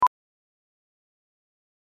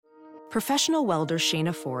Professional welder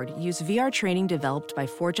Shayna Ford used VR training developed by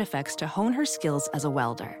ForgeFX to hone her skills as a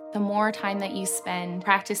welder. The more time that you spend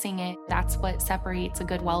practicing it, that's what separates a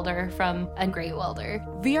good welder from a great welder.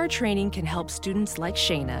 VR training can help students like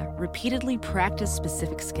Shayna repeatedly practice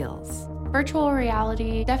specific skills. Virtual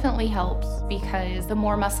reality definitely helps because the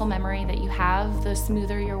more muscle memory that you have, the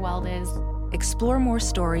smoother your weld is. Explore more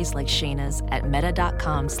stories like Shayna's at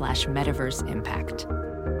meta.com/metaverseimpact.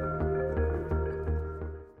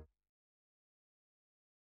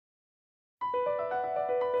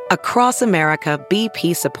 Across America,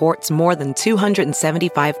 BP supports more than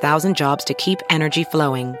 275,000 jobs to keep energy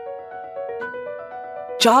flowing.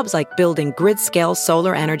 Jobs like building grid-scale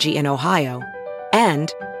solar energy in Ohio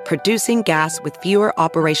and producing gas with fewer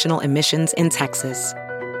operational emissions in Texas.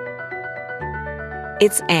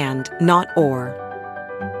 It's and, not or.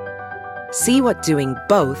 See what doing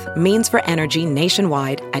both means for energy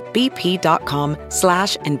nationwide at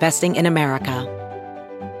bp.com/investing in America.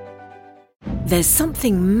 There's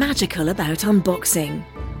something magical about unboxing.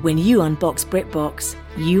 When you unbox BritBox,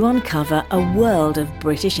 you uncover a world of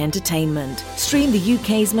British entertainment. Stream the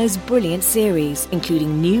UK's most brilliant series,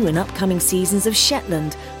 including new and upcoming seasons of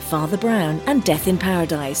Shetland, Father Brown and Death in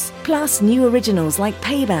Paradise. Plus new originals like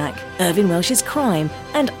Payback, Irving Welsh's Crime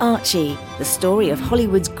and Archie, the story of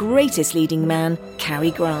Hollywood's greatest leading man,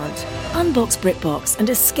 Cary Grant. Unbox BritBox and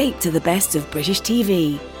escape to the best of British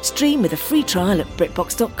TV. Stream with a free trial at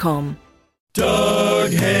BritBox.com.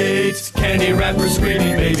 Doug hates candy wrappers,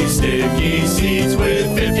 screaming baby sticky seeds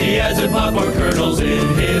with 50 acid popcorn kernels in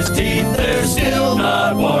his teeth. There's still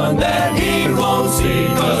not one that he won't see,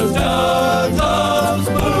 'cause Doug loves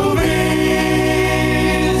movies.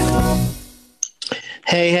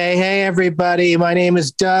 Hey, everybody. My name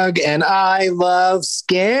is Doug, and I love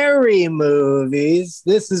scary movies.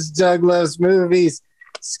 This is Doug Loves Movies,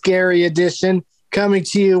 Scary Edition, coming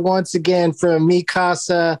to you once again from Mi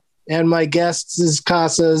Casa and my guests'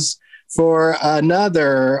 casas for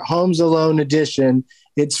another Homes Alone edition.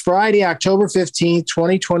 It's Friday, October 15th,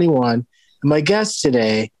 2021. And my guests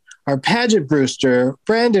today are Paget Brewster,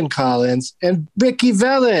 Brandon Collins, and Ricky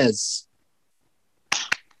Velez.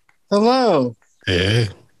 Hello. Hey.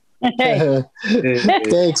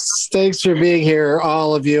 Thanks for being here,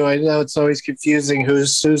 all of you. I know it's always confusing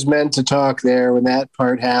who's meant to talk there when that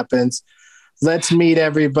part happens. Let's meet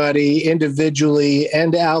everybody individually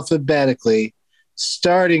and alphabetically,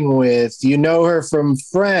 starting with, you know her from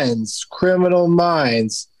Friends, Criminal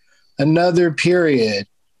Minds, Another Period,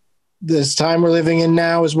 this time we're living in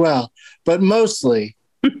now as well, but mostly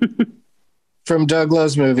from Doug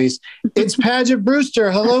Loves Movies. It's Paget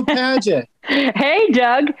Brewster. Hello, Paget. Hey,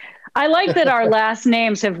 Doug. I like that our last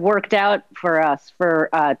names have worked out for us for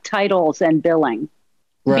titles and billing.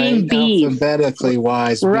 Right, being alphabetically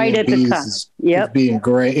wise, right at the top. Yep, being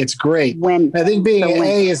great. It's great. I think being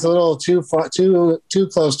A is a little too close to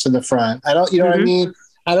the front. I don't, you know what I mean?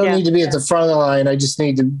 I don't need to be at the front of the line. I just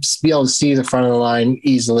need to be able to see the front of the line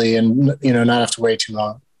easily, and not have to wait too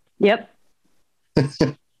long. Yep.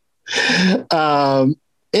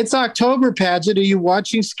 It's October, Paget. Are you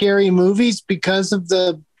watching scary movies because of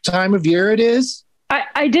the time of year it is?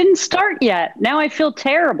 I didn't start yet. Now I feel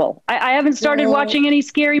terrible. I haven't started watching any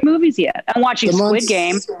scary movies yet. I'm watching Squid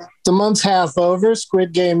Game. The month's half over.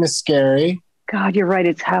 Squid Game is scary. God, you're right.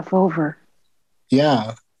 It's half over.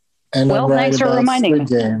 Yeah. And well, thanks for reminding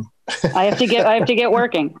me. I have to get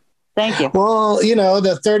working. Thank you. Well,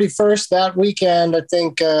 the 31st, that weekend, I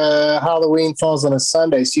think Halloween falls on a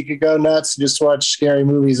Sunday, so you could go nuts and just watch scary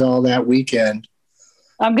movies all that weekend.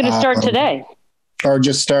 I'm going to start today. Or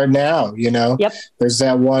just start now, Yep. There's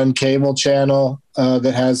that one cable channel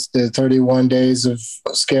that has the 31 days of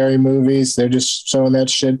scary movies. They're just showing that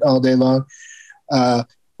shit all day long,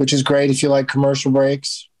 which is great if you like commercial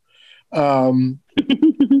breaks. I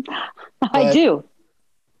do.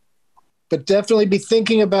 But definitely be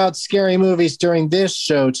thinking about scary movies during this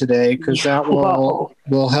show today, because that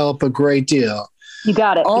will help a great deal. You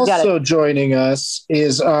got it. Also joining us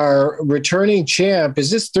is our returning champ.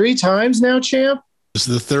 Is this 3 times now, champ? This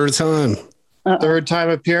is the third time. Third time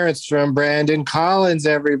appearance from Brandon Collins,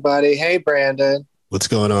 everybody. Hey, Brandon. What's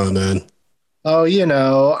going on, man? Oh,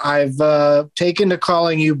 I've taken to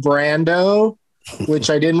calling you Brando, which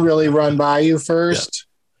I didn't really run by you first.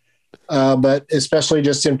 Yeah. But especially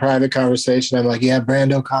just in private conversation, I'm like, yeah,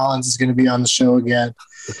 Brando Collins is going to be on the show again.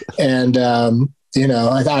 And, I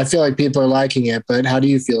feel like people are liking it, but how do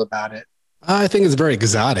you feel about it? I think it's very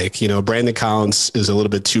exotic. Brandon Collins is a little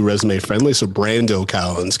bit too resume friendly. So Brando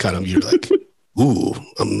Collins you're like, ooh.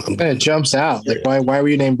 And it jumps out. Like, why were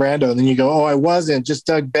you named Brando? And then you go, oh, I wasn't. Just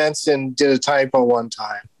Doug Benson did a typo one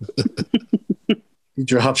time. You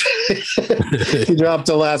dropped you dropped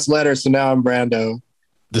the last letter, so now I'm Brando.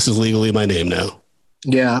 This is legally my name now.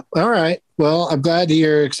 Yeah. All right. Well, I'm glad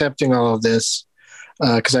you're accepting all of this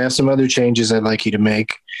because I have some other changes I'd like you to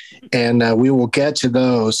make, and we will get to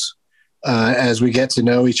those as we get to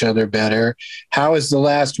know each other better. How has the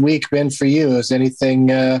last week been for you? Is anything,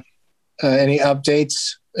 any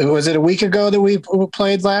updates? Was it a week ago that we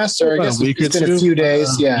played last, or I guess it's been a few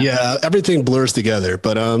days? Yeah, everything blurs together,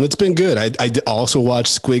 but it's been good. I also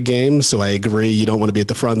watched Squid Game, so I agree. You don't want to be at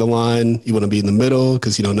the front of the line. You want to be in the middle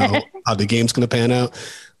because you don't know how the game's going to pan out.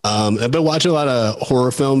 I've been watching a lot of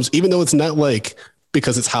horror films, even though it's not like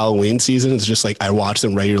because it's Halloween season. It's just like I watch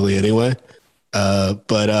them regularly anyway.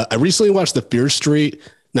 But I recently watched the Fear Street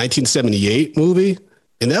 1978 movie,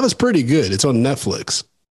 and that was pretty good. It's on Netflix.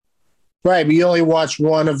 Right, but you only watch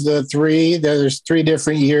one of the three. There's 3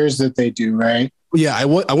 different years that they do, right? Yeah, I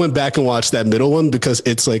went back and watched that middle one because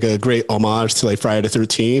it's like a great homage to like Friday the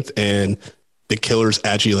 13th, and the killers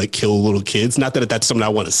actually like kill little kids. Not that that's something I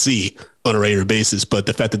want to see on a regular basis, but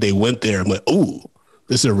the fact that they went there, I'm like, oh,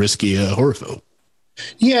 this is a risky horror film.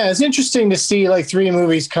 Yeah, it's interesting to see like 3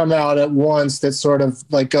 movies come out at once that sort of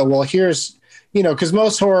like go, well, here's, you know, because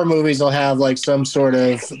most horror movies will have like some sort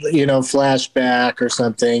of, you know, flashback or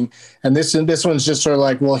something. And this one's just sort of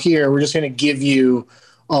like, well, here, we're just going to give you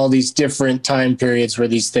all these different time periods where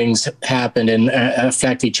these things happen and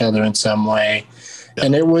affect each other in some way. Yeah.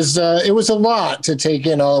 And it was a lot to take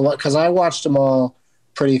in all of what, because I watched them all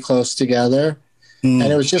pretty close together. And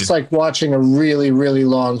it was just like watching a really, really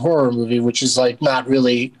long horror movie, which is like not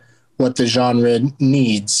really what the genre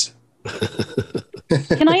needs.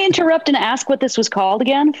 Can I interrupt and ask what this was called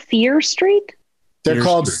again? Fear Street? They're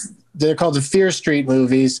called the Fear Street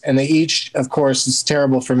movies, and they each, of course, it's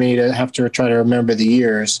terrible for me to have to try to remember the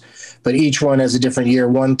years, but each one has a different year.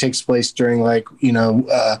 One takes place during like, you know,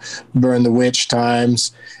 Burn the Witch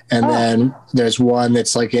times, and then there's one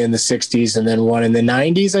that's like in the 60s, and then one in the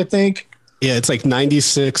 90s, I think. Yeah, it's like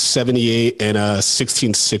 96, 78, and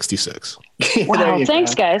 1666. Wow,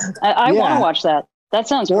 thanks, guys. I want to watch that. That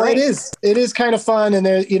sounds great. It is kind of fun, and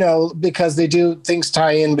there, you know, because they do things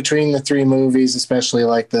tie in between the 3 movies, especially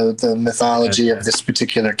like the mythology of this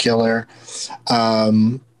particular killer.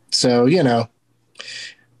 So you know,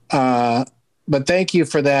 but thank you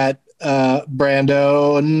for that,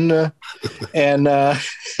 Brando, and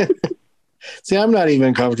see, I'm not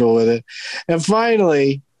even comfortable with it. And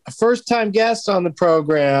finally, a first-time guest on the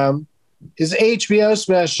program. His HBO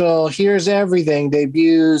special, Here's Everything,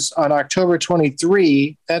 debuts on October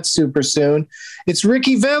 23. That's super soon. It's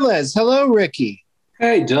Ricky Velez. Hello, Ricky.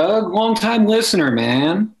 Hey, Doug. Long-time listener,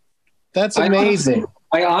 man. That's amazing.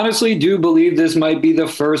 I honestly do believe this might be the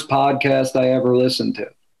first podcast I ever listened to.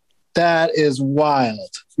 That is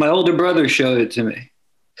wild. My older brother showed it to me.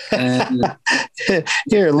 And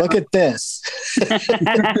here, look at this.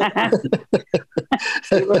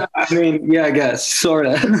 I mean, yeah, I guess sort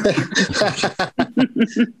of.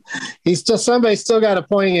 Somebody's still got to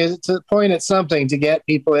point at something to get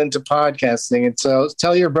people into podcasting, and so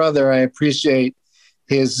tell your brother I appreciate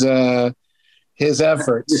his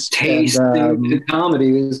efforts. His taste in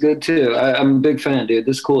comedy is good too. I'm a big fan, dude.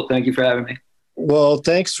 This is cool. Thank you for having me. Well,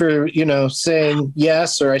 thanks for saying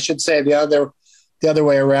yes, or I should say the other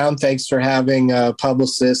way around. Thanks for having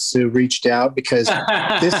publicists who reached out, because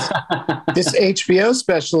this HBO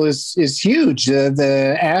special is huge.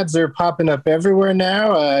 The ads are popping up everywhere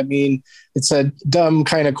now. I mean, it's a dumb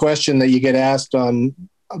kind of question that you get asked on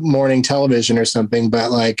morning television or something,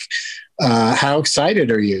 but like, how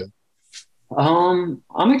excited are you? I'm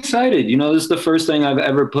excited. You know, this is the first thing I've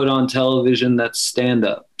ever put on television that's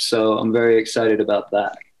stand-up. So I'm very excited about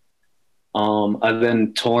that. I've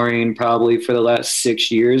been touring probably for the last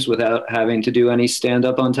 6 years without having to do any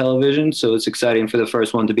stand-up on television. So it's exciting for the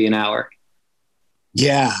first one to be an hour.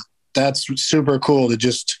 Yeah, that's super cool to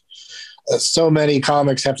just so many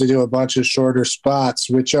comics have to do a bunch of shorter spots,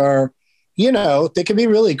 which are, you know, they can be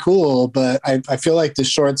really cool, but I feel like the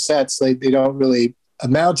short sets, they don't really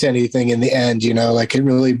amount to anything in the end, you know, like it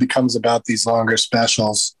really becomes about these longer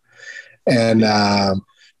specials. And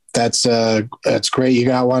that's great. You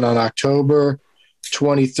got one on October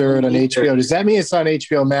 23rd on HBO. Does that mean it's on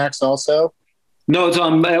HBO Max also? No, it's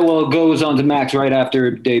on, well, it goes on to Max right after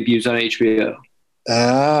it debuts on HBO.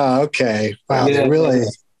 Ah, okay. Wow, yeah, really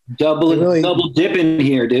double dipping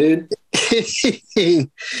here, dude.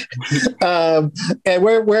 And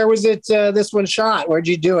where was it? This one shot? Where'd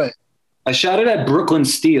you do it? I shot it at Brooklyn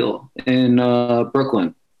Steel in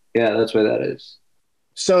Brooklyn. Yeah, that's where that is.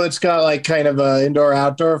 So it's got like kind of a indoor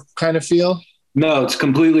outdoor kind of feel? No, it's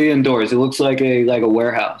completely indoors. It looks like a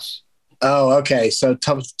warehouse. Oh, okay. So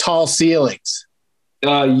tall ceilings.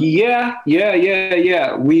 Yeah. They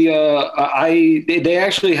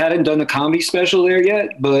actually hadn't done the comedy special there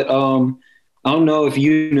yet, but I don't know if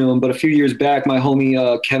you knew him, but a few years back, my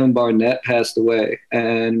homie Kevin Barnett passed away,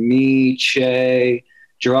 and me, Che,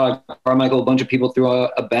 Gerard Carmichael, a bunch of people threw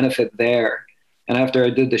a benefit there. And after I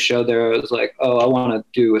did the show there, I was like, oh, I want to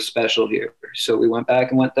do a special here. So we went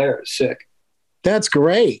back and went there. It was sick. That's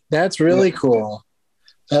great. That's really cool.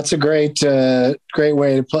 That's a great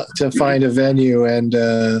way to find a venue, and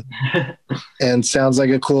sounds like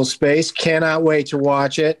a cool space. Cannot wait to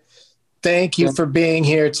watch it. Thank you for being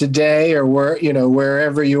here today, or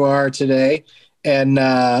wherever you are today. And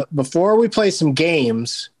before we play some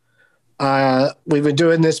games, we've been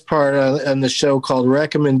doing this part on the show called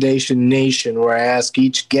Recommendation Nation, where I ask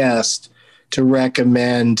each guest to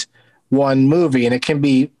recommend one movie, and it can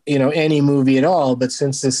be any movie at all. But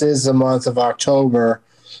since this is the month of October,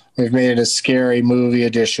 we've made it a scary movie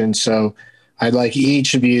edition. So I'd like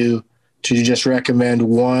each of you to just recommend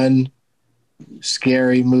one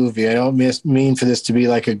scary movie. I don't mean for this to be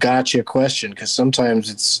like a gotcha question, because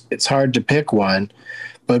sometimes it's hard to pick one.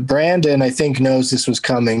 But Brandon, I think, knows this was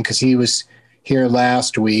coming because he was here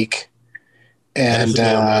last week. And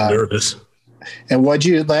I'm nervous. And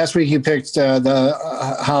last week you picked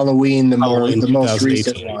the Halloween, the most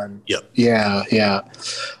recent one. Yep. Yeah.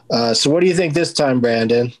 So what do you think this time,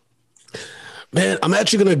 Brandon? Man, I'm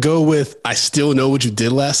actually going to go with I Still Know What You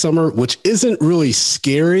Did Last Summer, which isn't really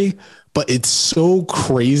scary, but it's so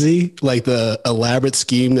crazy, like the elaborate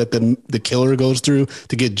scheme that the killer goes through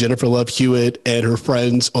to get Jennifer Love Hewitt and her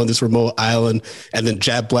friends on this remote island, and then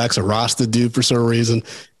Jack Black's a Rasta dude for some reason.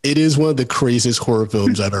 It is one of the craziest horror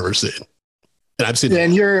films I've ever seen. And I've seen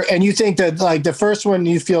and you think that like the first one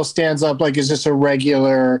you feel stands up, like is just a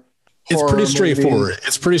regular It's pretty straightforward. Movie?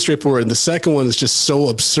 It's pretty straightforward. And the second one is just so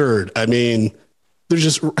absurd. I mean,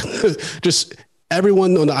 there's just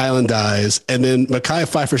everyone on the island dies, and then Mekhi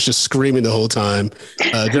Phifer's just screaming the whole time.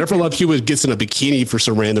 Jennifer Love Hewitt gets in a bikini for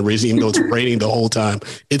some random reason, even though it's raining the whole time.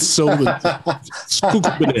 It's so spooky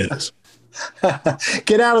bananas.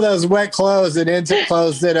 Get out of those wet clothes and into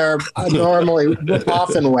clothes that are normally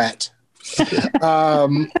often wet.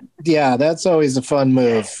 Yeah, that's always a fun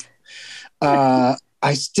move. That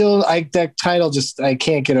title I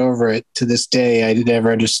can't get over it to this day. I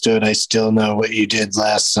never understood I Still Know What You Did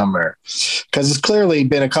Last Summer, because it's clearly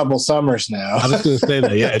been a couple summers now. I was going to say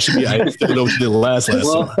that. Yeah, it should be I Still Know What You Did last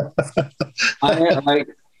summer.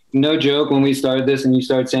 No joke, when we started this and you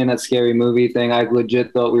started saying that scary movie thing, I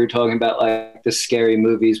legit thought we were talking about like the scary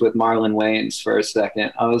movies with Marlon Wayans for a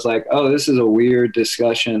second. I was like, oh, this is a weird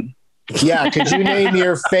discussion. Yeah, could you name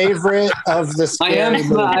your favorite of the scary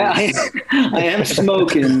movies? I am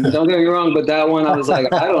smoking. Don't get me wrong, but that one I was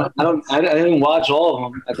like, I didn't watch all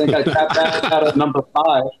of them. I think I tapped out at number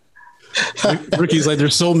 5. Ricky's like,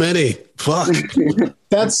 there's so many. Fuck.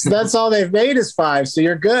 That's all they've made is 5, so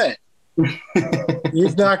you're good.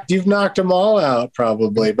 You've knocked them all out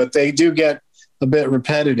probably, but they do get a bit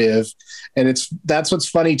repetitive, and that's what's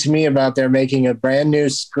funny to me about they're making a brand new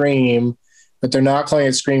Scream. But they're not calling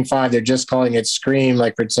it Scream 5. They're just calling it Scream,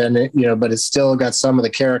 like pretending, but it's still got some of the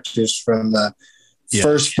characters from the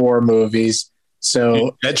first 4 movies.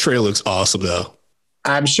 So that trailer looks awesome, though.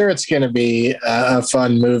 I'm sure it's going to be a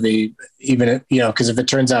fun movie, even because if it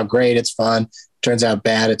turns out great, it's fun. Turns out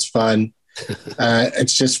bad, it's fun.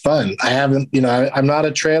 It's just fun. I haven't, I'm not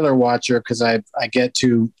a trailer watcher because I get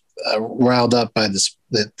too riled up by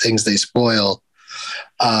the things they spoil.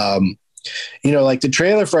 Like the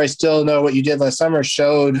trailer for I Still Know What You Did Last Summer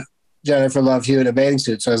showed Jennifer Love Hewitt in a bathing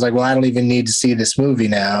suit. So I was like, well, I don't even need to see this movie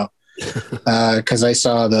now because I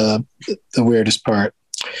saw the weirdest part.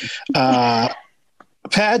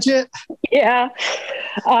 Paget? Yeah.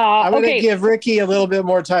 I'm going to give Ricky a little bit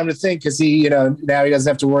more time to think because he, now he doesn't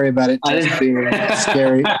have to worry about it just being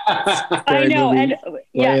scary. I know.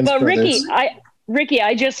 And but Ricky,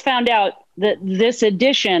 I just found out that this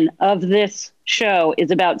edition of this show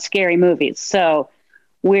is about scary movies. So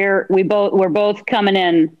we're both coming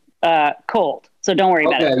in cold. So don't worry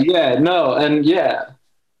about it. Yeah, no, and yeah.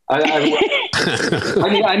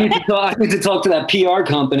 I need to talk to that PR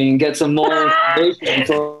company and get some more information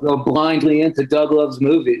before I go blindly into Doug Loves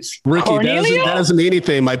Movies. Ricky, that doesn't mean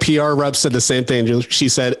anything. My PR rep said the same thing. She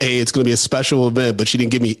said, hey, it's going to be a special event, but she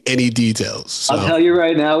didn't give me any details. So. I'll tell you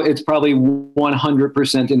right now, it's probably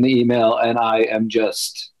 100% in the email, and I am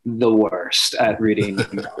just the worst at reading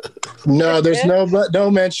email. No, there's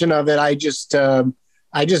no mention of it. I just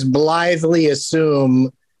blithely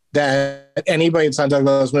assume that anybody that's on Doug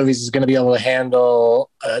Loves Movies is going to be able to handle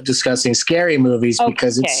discussing scary movies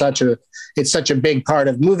because it's such a big part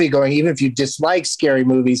of movie going. Even if you dislike scary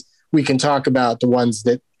movies, we can talk about the ones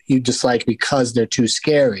that you dislike because they're too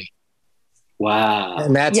scary. Wow.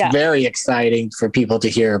 And that's very exciting for people to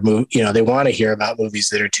hear. You know, they want to hear about movies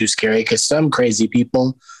that are too scary because some crazy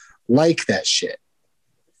people like that shit.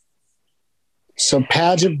 So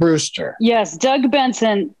Paget Brewster. Yes, Doug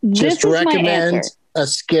Benson. Just recommend a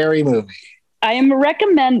scary movie. I am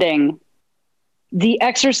recommending The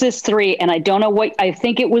Exorcist 3, and I don't know what, I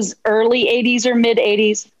think it was early 80s or mid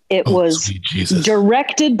 80s. It was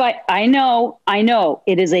directed by, I know,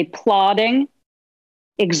 it is a plodding,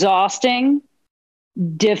 exhausting,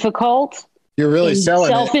 difficult. You're really selling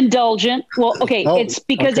self-indulgent. Well, okay, it's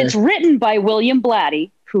because it's written by William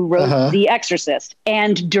Blatty, who wrote The Exorcist,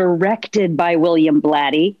 and directed by William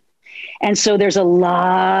Blatty. And so there's a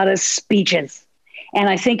lot of speeches. And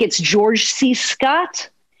I think it's George C. Scott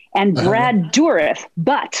and Brad Dourif.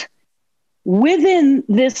 But within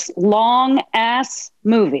this long-ass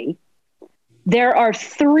movie, there are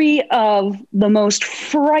 3 of the most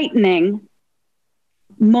frightening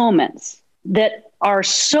moments that are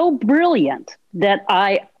so brilliant that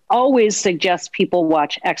I always suggest people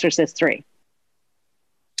watch Exorcist 3.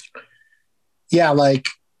 Yeah, like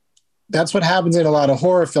that's what happens in a lot of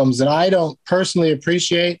horror films that I don't personally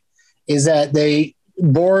appreciate, is that they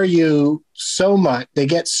bore you so much, they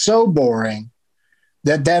get so boring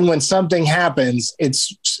that then when something happens,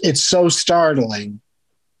 it's so startling.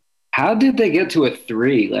 How did they get to a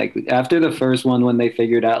 3? Like after the first one, when they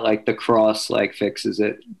figured out like the cross like fixes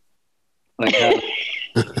it. Like how?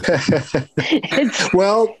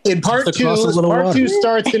 Well, in part 2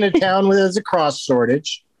 starts in a town where there's a cross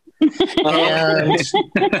shortage. And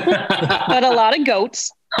but a lot of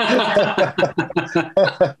goats.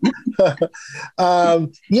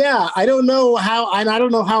 Yeah, I don't know how, and I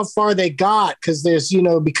don't know how far they got, because there's, you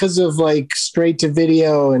know, because of like straight to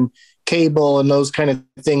video and cable and those kind of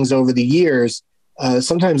things over the years,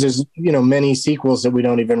 sometimes there's, you know, many sequels that we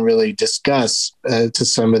don't even really discuss to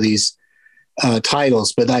some of these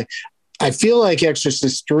titles. But I feel like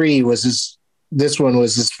Exorcist 3 this one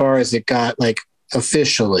was as far as it got, like,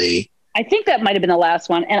 officially. I think that might have been the last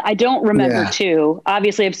one, and I don't remember 2.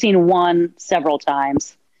 Obviously, I've seen 1 several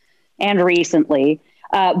times and recently.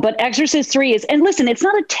 But Exorcist 3 is, and listen, it's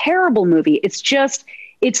not a terrible movie. It's just,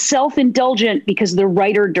 it's self-indulgent because the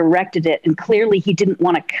writer directed it, and clearly he didn't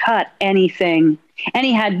want to cut anything. And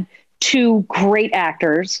he had 2 great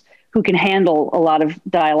actors who can handle a lot of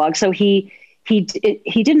dialogue. So he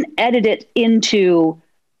didn't edit it into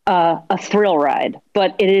a thrill ride,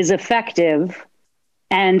 but it is effective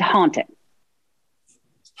and haunting.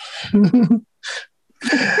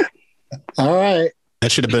 All right.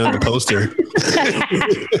 That should have been on the poster.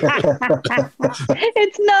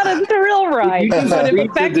 It's not a thrill ride, but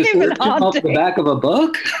effective and haunting. Off the back of a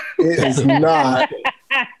book? It is not.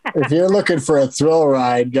 If you're looking for a thrill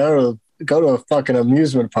ride, go to a fucking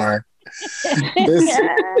amusement park.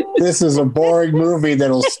 This is a boring movie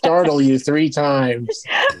that'll startle you 3 times.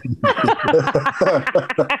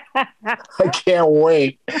 I can't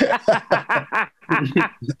wait.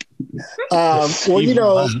 Well, you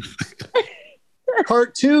know,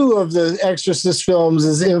 part 2 of the Exorcist films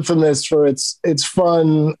is infamous for its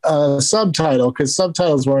fun subtitle, because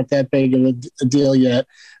subtitles weren't that big of a deal yet.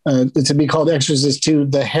 To be called Exorcist 2: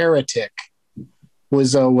 The Heretic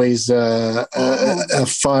was always a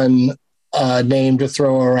fun name to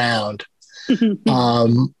throw around.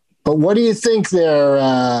 But what do you think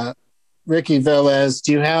there, Ricky Velez?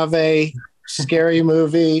 Do you have a scary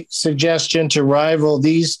movie suggestion to rival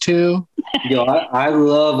these 2? Yo, I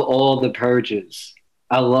love all the Purges.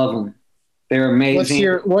 I love them. They're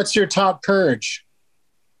amazing. What's your top Purge?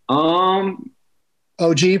 OG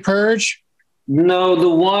Purge? No, the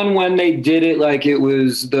one when they did it like it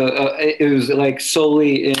was like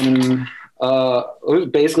solely in. It was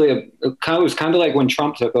basically it was kind of like when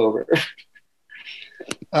Trump took over.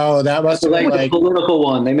 Oh, that must have been like the political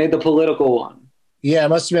one. They made the political one. Yeah, it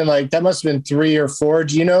must have been 3 or 4.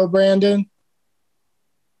 Do you know, Brandon?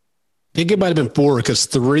 I think it might have been 4, because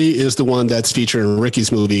 3 is the one that's featured in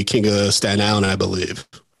Ricky's movie, King of Staten Island, I believe.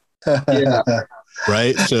 Yeah.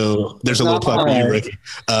 Right? So there's a little plug for you, Ricky.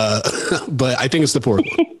 But I think it's the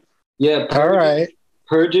 4th one. Yeah. All right.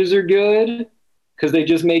 Purges are good because they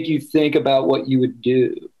just make you think about what you would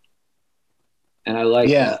do. And I like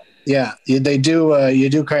that. Yeah. They do. You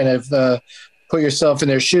do kind of put yourself in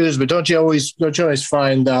their shoes, but don't you always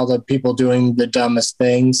find all the people doing the dumbest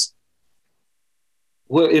things?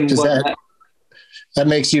 Well, that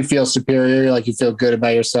makes you feel superior, like you feel good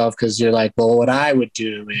about yourself because you're like, well, what I would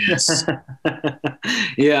do is.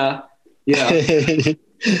 Yeah.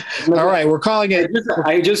 All right, we're calling it.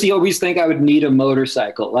 I just always think I would need a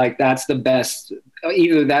motorcycle. Like that's the best,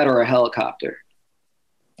 either that or a helicopter.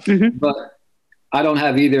 Mm-hmm. But I don't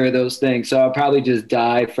have either of those things, so I'll probably just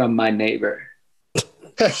die from my neighbor.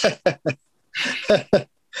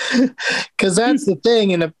 Because that's the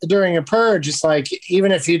thing. During a purge, it's like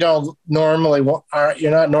even if you don't normally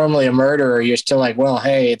you're not normally a murderer, you're still like, well,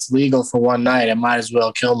 hey, it's legal for one night. I might as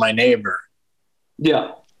well kill my neighbor.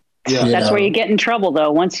 Yeah. That's where you get in trouble,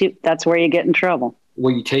 though. That's where you get in trouble.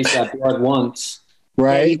 Well, you taste that blood once,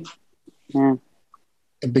 right? Yeah.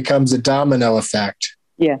 It becomes a domino effect.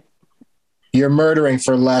 Yeah. You're murdering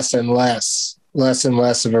for less and less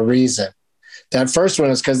of a reason. That first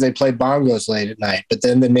one is because they play bongos late at night, but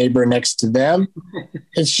then the neighbor next to them,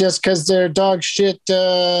 it's just because their dog shit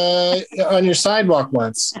on your sidewalk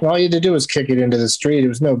once. All you had to do was kick it into the street. It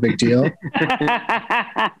was no big deal.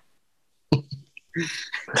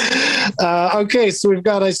 Okay, so we've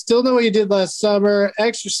got I Still Know What You Did Last Summer,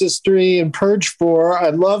 Exorcist 3, and Purge 4.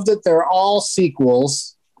 I love that they're all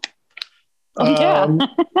sequels. Yeah.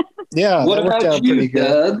 Yeah, what about you,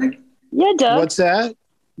 Doug? Yeah, Doug. What's that?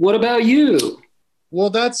 What about you? Well,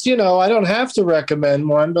 that's, I don't have to recommend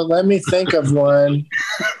one, but let me think of one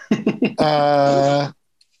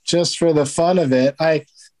just for the fun of it.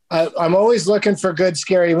 I'm always looking for good,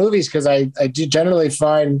 scary movies because I do generally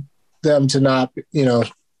find them to not,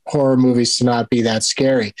 horror movies to not be that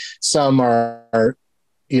scary. Some are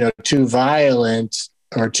too violent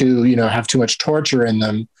or too, have too much torture in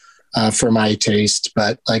them for my taste.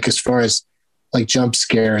 But like, as far as like jump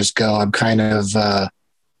scares go, I'm kind of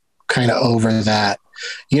over that.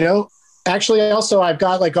 Actually, also, I've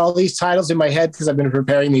got like all these titles in my head because I've been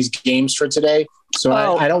preparing these games for today. So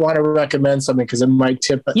I don't want to recommend something because it might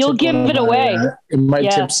tip. You'll give it away. It might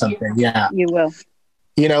tip something. Yeah, you will.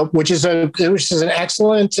 Which is an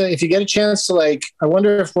excellent. If you get a chance to I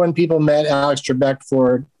wonder if when people met Alex Trebek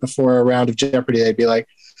before a round of Jeopardy, they'd be like,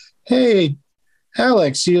 "Hey,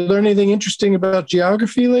 Alex, you learn anything interesting about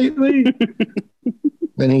geography lately?"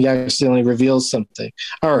 Then he accidentally reveals something.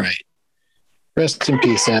 All right. Rest in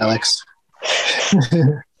peace, Alex.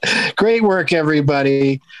 Great work,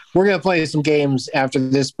 everybody. We're going to play some games after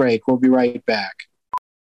this break. We'll be right back.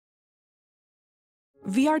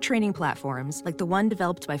 VR training platforms, like the one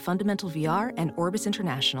developed by Fundamental VR and Orbis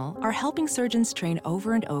International, are helping surgeons train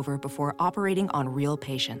over and over before operating on real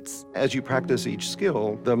patients. As you practice each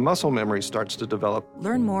skill, the muscle memory starts to develop.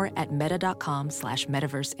 Learn more at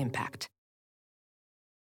meta.com/metaverseimpact.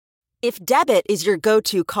 If debit is your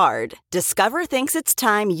go-to card, Discover thinks it's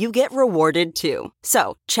time you get rewarded too.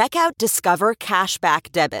 So, check out Discover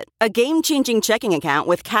Cashback Debit, a game-changing checking account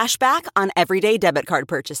with cashback on everyday debit card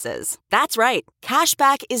purchases. That's right,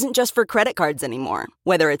 cashback isn't just for credit cards anymore.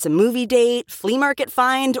 Whether it's a movie date, flea market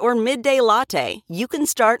find, or midday latte, you can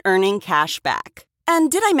start earning cash back. And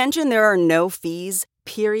did I mention there are no fees,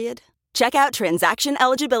 period? Check out transaction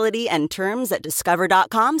eligibility and terms at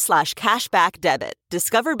discover.com/cashbackdebit.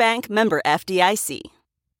 Discover Bank, member FDIC.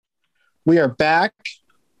 We are back,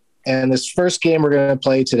 and this first game we're going to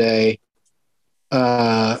play today,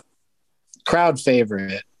 crowd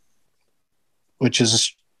favorite, which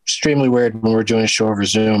is extremely weird when we're doing a show over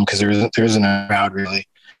Zoom because there isn't a crowd really.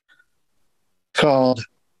 Called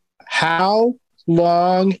How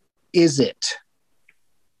Long Is It?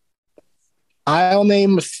 I'll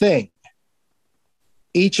name a thing.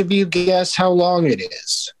 Each of you guess how long it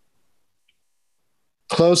is.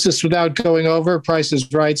 Closest without going over, Price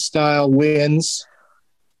is Right style wins.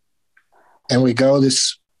 And we go.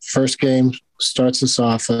 This first game starts us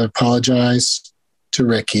off. I apologize to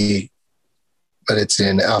Ricky, but it's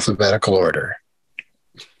in alphabetical order.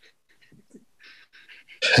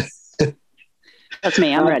 That's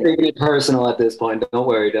me. I'm ready. Taking it personal at this point. Don't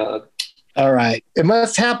worry, Doug. All right. It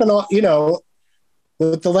must happen,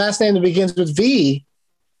 with the last name that begins with V.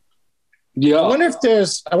 Yeah. I wonder if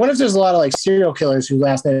there's a lot of serial killers whose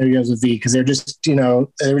last name begins with V because they're just, they were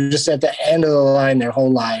just at the end of the line their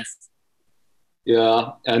whole life.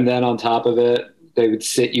 Yeah. And then on top of it, they would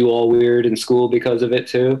sit you all weird in school because of it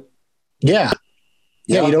too. Yeah.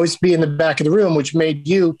 Yeah. You'd always be in the back of the room, which made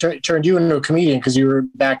you turned you into a comedian because you were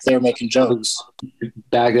back there making jokes.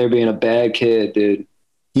 Back there being a bad kid, dude.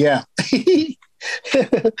 Yeah.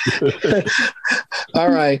 All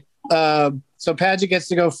right. So Padgett gets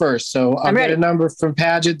to go first. So I'll get a number from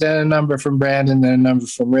Padgett, then a number from Brandon, then a number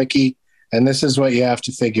from Ricky. And this is what you have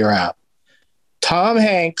to figure out. Tom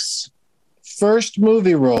Hanks' first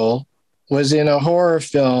movie role was in a horror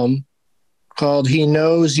film called He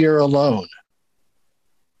Knows You're Alone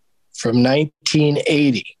from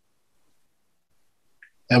 1980.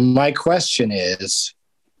 And my question is,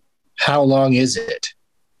 how long is it?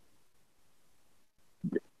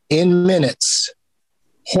 in minutes.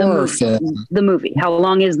 Horror film. The movie. How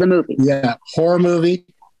long is the movie? Yeah. Horror movie,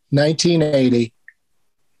 1980.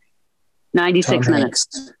 96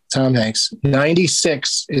 minutes. Tom Hanks.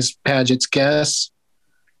 96 is Paget's guess.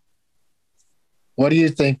 What do you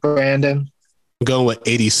think, Brandon? I'm going with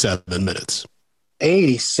 87 minutes.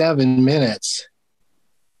 87 minutes.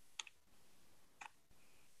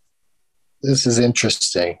 This is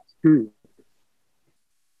interesting.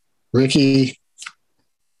 Ricky,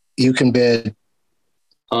 you can bid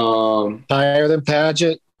higher than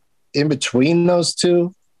Paget in between those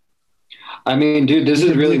two. I mean, dude, this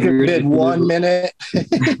is really weird. Bid 1 minute.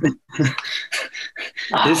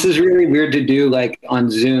 This is really weird to do like on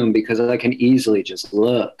Zoom because I can easily just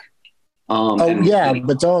look. But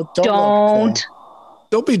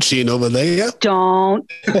don't be cheating over there. Yeah. Don't.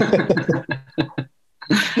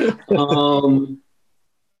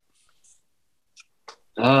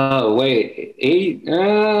 Wait, 80.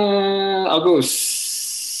 I'll go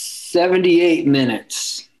 78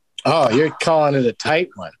 minutes. Oh, you're calling it a tight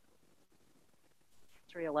one.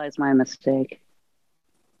 Just realized my mistake.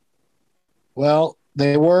 Well,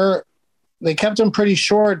 they kept them pretty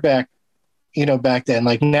short back then.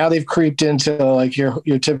 Like now they've creeped into like your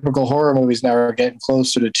typical horror movies now are getting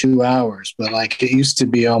closer to 2 hours. But like it used to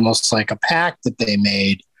be almost like a pact that they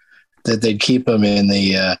made that they'd keep them in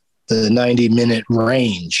the 90-minute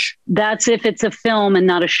range. That's if it's a film and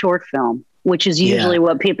not a short film, which is usually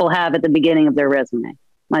what people have at the beginning of their resume,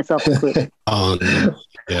 myself included. Oh,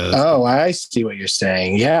 I see what you're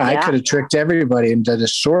saying. Yeah, I could have tricked everybody and done a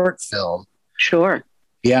short film. Sure.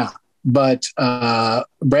 Yeah. But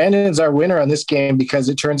Brandon's our winner on this game because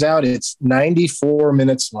it turns out it's 94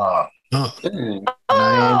 minutes long.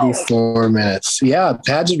 94 minutes. Yeah,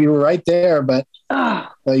 Paget, you were right there, but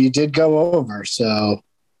you did go over. So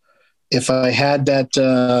if I had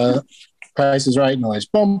that Price is Right noise.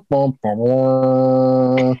 Boom, boom,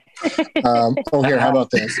 boom. Here, how about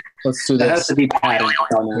this? Let's do this. That has to be padded.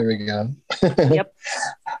 Here we go. Yep.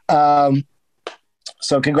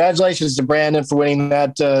 So congratulations to Brandon for winning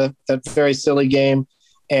that very silly game.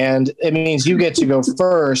 And it means you get to go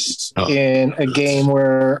first in a game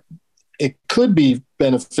where it could be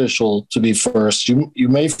beneficial to be first. You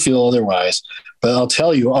may feel otherwise, but I'll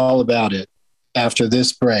tell you all about it after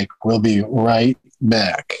this break. We'll be right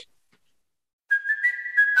back.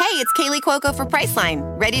 Hey, it's Kaylee Cuoco for Priceline.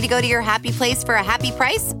 Ready to go to your happy place for a happy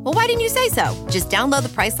price? Well, why didn't you say so? Just download the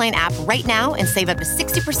Priceline app right now and save up to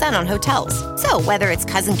 60% on hotels. So whether it's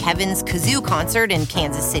Cousin Kevin's Kazoo Concert in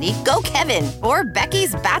Kansas City, go Kevin, or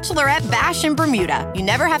Becky's Bachelorette Bash in Bermuda, you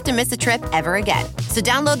never have to miss a trip ever again. So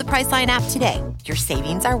download the Priceline app today. Your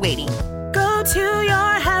savings are waiting. Go to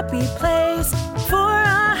your happy place for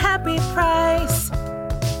a happy price.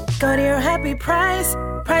 Go to your happy price,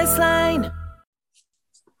 Priceline.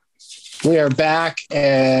 We are back,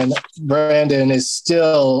 and Brandon is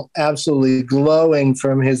still absolutely glowing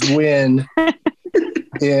from his win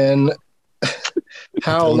in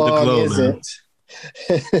How Long Is It?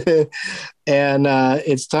 And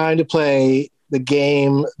it's time to play the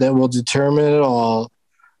game that will determine it all.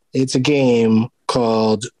 It's a game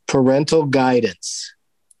called Parental Guidance.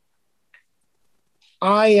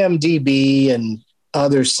 IMDb and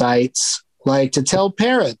other sites like to tell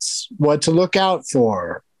parents what to look out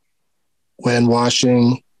for when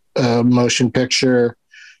watching a motion picture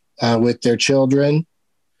with their children.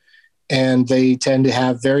 And they tend to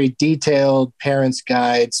have very detailed parents'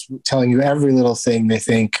 guides telling you every little thing they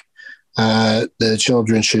think the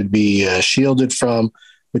children should be shielded from,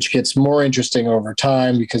 which gets more interesting over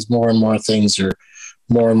time because more and more things are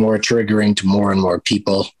more and more triggering to more and more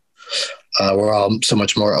people. We're all so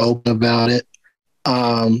much more open about it.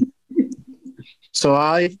 So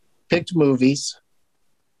I picked movies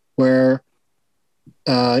where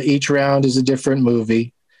each round is a different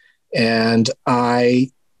movie, and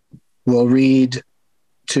I will read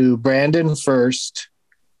to Brandon first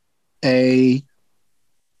a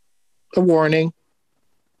warning,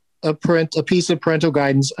 a piece of parental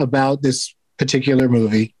guidance about this particular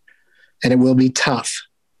movie, and it will be tough.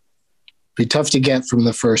 Be tough to get from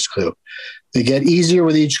the first clue. They get easier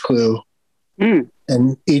with each clue,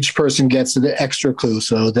 and each person gets the extra clue.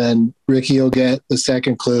 So then Ricky will get the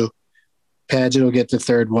second clue, Paget will get the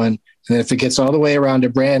third one. And if it gets all the way around to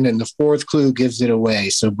Brandon, the fourth clue gives it away.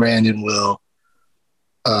 So Brandon will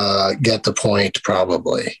get the point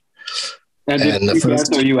probably. And the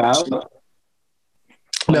first, are you out?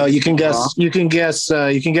 No, you can guess. You can guess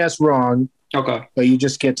wrong. Okay. But you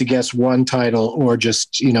just get to guess one title, or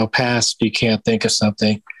just pass if you can't think of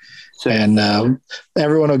something. And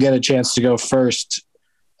everyone will get a chance to go first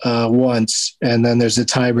once, and then there's a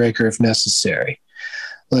tiebreaker if necessary.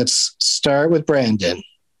 Let's start with Brandon.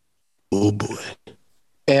 Oh boy.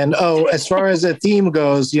 And as far as the theme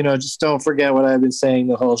goes, just don't forget what I've been saying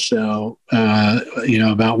the whole show,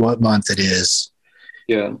 about what month it is.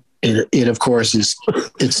 Yeah. It of course is,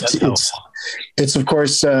 it's of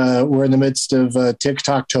course, we're in the midst of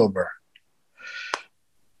TikToktober.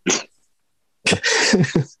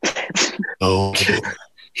 Oh,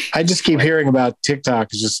 I just keep hearing about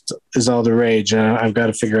TikTok is all the rage. I've got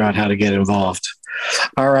to figure out how to get involved.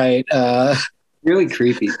 All right. Really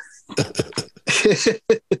creepy.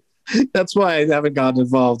 That's why I haven't gotten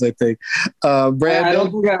involved, I think. Brandon, I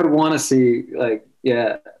don't think I would want to see, I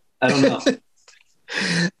don't know.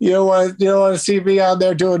 You don't want to see me on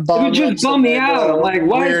there doing bomb. It would just bum me out. I'm like,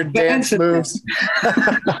 why weird dance moves?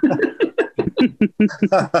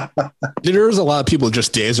 There's a lot of people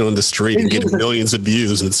just dancing on the street and getting millions of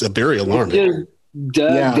views. It's very alarming.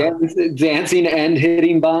 Dancing and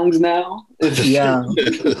hitting bongs now. Yeah.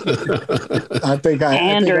 I think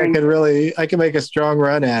I can make a strong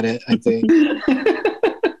run at it, I think.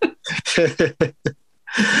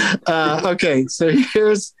 Okay, so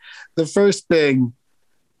here's the first thing,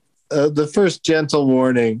 the first gentle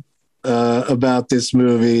warning about this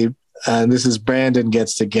movie. This is Brandon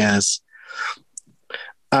gets to guess.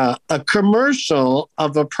 A commercial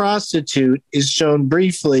of a prostitute is shown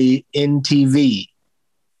briefly in TV.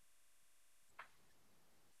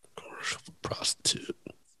 Prostitute.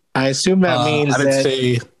 I assume that means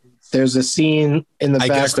that there's a scene in the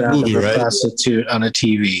background of a prostitute on a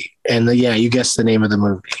TV. And you guessed the name of the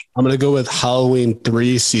movie. I'm going to go with Halloween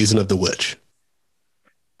 3, Season of the Witch.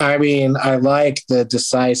 I mean, I like the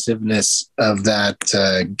decisiveness of that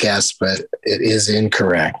guess, but it is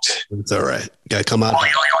incorrect. It's all right. Got to come out.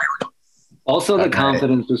 Also, the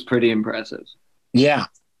confidence was pretty impressive. Yeah.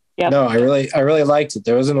 Yep. No, I really liked it.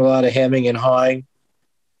 There wasn't a lot of hemming and hawing,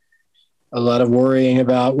 a lot of worrying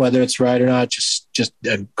about whether it's right or not. Just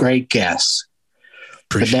a great guess.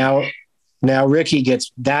 But now Ricky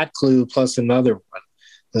gets that clue plus another one.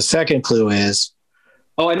 The second clue is...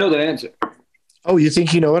 Oh, I know the answer. Oh, you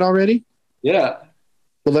think you know it already? Yeah.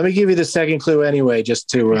 Well, let me give you the second clue anyway, just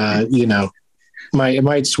to, it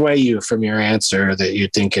might sway you from your answer that you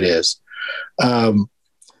think it is. A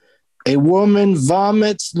woman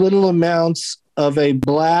vomits little amounts of a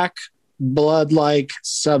black blood-like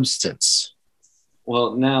substance.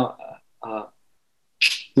 Well, now...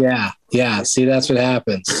 Yeah. See, that's what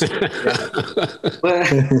happens.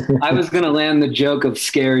 I was going to land the joke of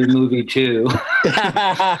Scary Movie 2.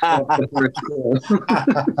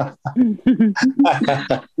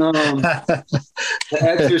 The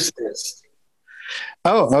Exorcist.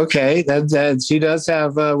 Oh, okay. That she does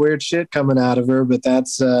have weird shit coming out of her, but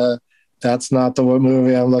that's not the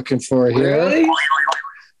movie I'm looking for here. Really?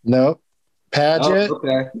 Nope. Paget. Oh,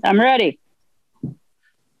 okay. I'm ready.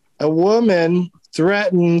 A woman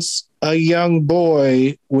threatens a young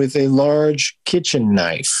boy with a large kitchen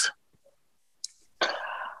knife.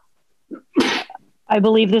 I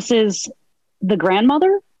believe this is The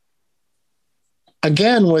Grandmother.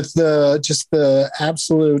 Again, with the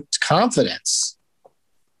absolute confidence.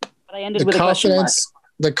 But I ended with a question mark.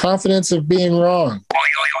 The confidence of being wrong.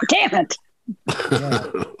 Damn it. Yeah.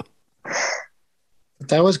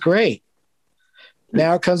 That was great.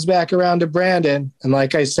 Now it comes back around to Brandon. And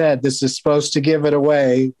like I said, this is supposed to give it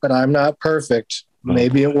away, but I'm not perfect.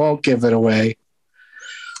 Maybe it won't give it away.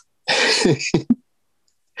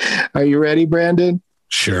 Are you ready, Brandon?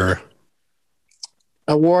 Sure.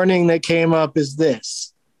 A warning that came up is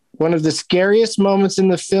this. One of the scariest moments in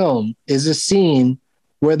the film is a scene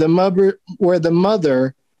where the mother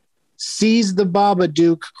sees the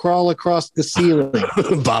Babadook crawl across the ceiling.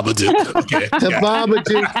 Babadook. Okay. The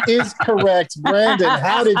Babadook is correct. Brandon,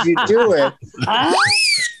 how did you do it?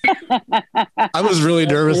 I was really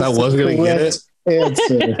nervous I wasn't going to get it.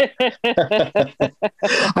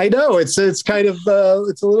 I know it's kind of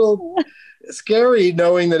it's a little scary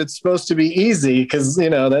knowing that it's supposed to be easy because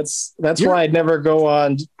that's why I'd never go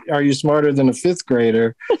on Are You Smarter Than a Fifth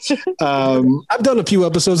Grader. I've done a few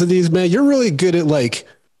episodes of these, man. You're really good at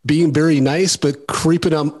being very nice but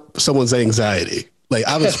creeping up someone's anxiety.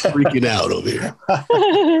 I was freaking out over here.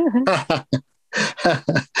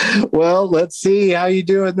 Well, let's see how you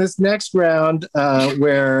do in this next round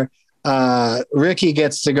where Ricky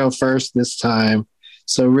gets to go first this time.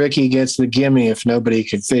 So Ricky gets the gimme if nobody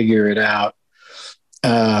could figure it out.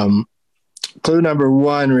 Clue number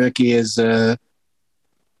 1, Ricky, is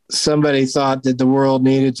somebody thought that the world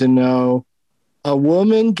needed to know a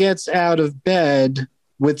woman gets out of bed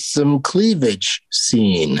with some cleavage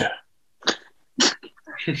seen.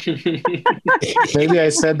 Maybe I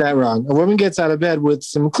said that wrong. A woman gets out of bed with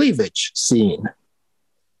some cleavage seen.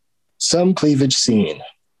 Some cleavage scene.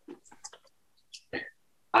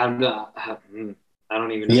 I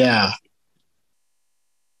don't even know. Yeah.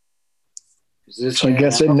 So I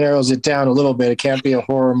guess it narrows it down a little bit. It can't be a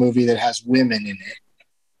horror movie that has women in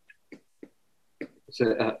it.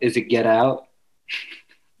 Is it Get Out?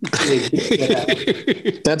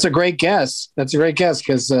 That's a great guess.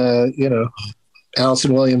 Because,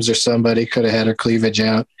 Allison Williams or somebody could have had her cleavage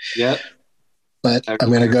out. Yep. But I'm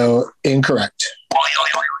going to go incorrect.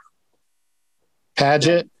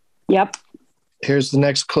 Paget? Yep. Here's the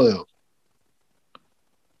next clue.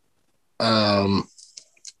 A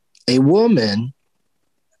woman,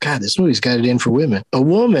 God, this movie's got it in for women. A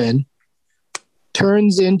woman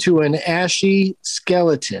turns into an ashy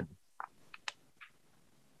skeleton.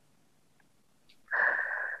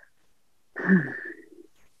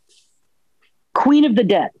 Queen of the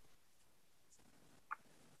Dead.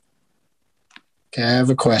 Okay, I have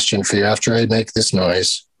a question for you after I make this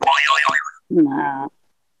noise. Nah.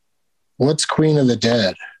 What's Queen of the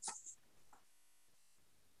Dead?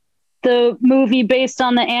 The movie based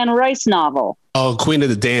on the Anne Rice novel. Oh, Queen of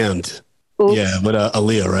the Damned. Oops. Yeah, with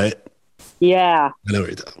Aaliyah, right? Yeah. I know what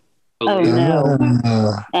you're talking. Oh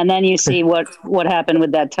no! And then you see what happened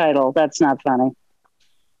with that title. That's not funny.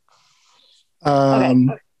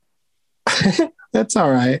 Okay. That's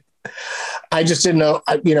all right. I just didn't know.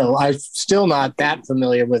 I'm still not that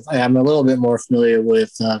familiar with. I'm a little bit more familiar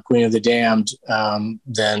with Queen of the Damned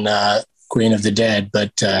than Queen of the Dead.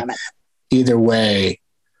 But either way,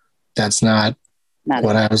 that's not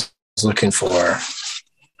what I was looking for.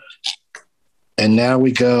 And now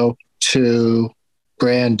we go to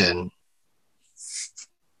Brandon.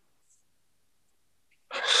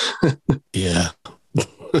 Yeah.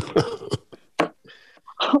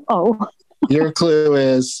 Oh. Your clue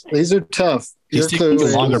is, these are tough. Your clue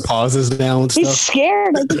is longer pauses now and stuff. He's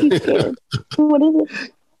scared. I think he's scared. What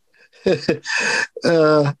is it?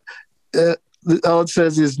 All it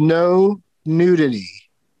says is no nudity.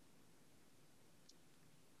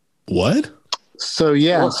 What? So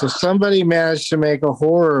yeah, so somebody managed to make a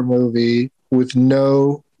horror movie with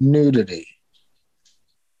no nudity.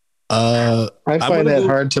 I find that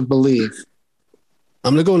hard to believe.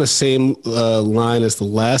 I'm going to go in the same line as the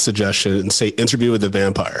last suggestion and say Interview with the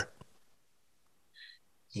Vampire.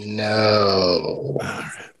 No.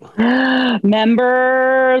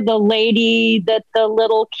 Remember the lady that the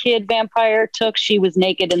little kid vampire took? She was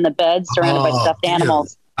naked in the bed surrounded by stuffed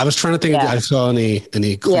animals. I was trying to think if I saw any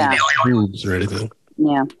clues or anything.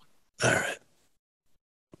 Yeah. All right.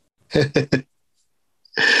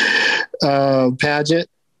 Paget.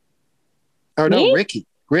 Oh, no, Ricky.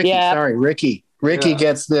 Yeah. Sorry, Ricky. Ricky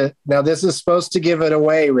gets the. Now, this is supposed to give it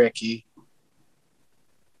away, Ricky.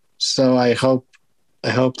 So I hope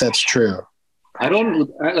that's true. I'm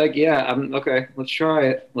okay. Let's try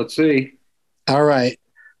it. Let's see. All right.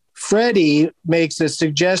 Freddie makes a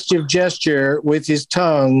suggestive gesture with his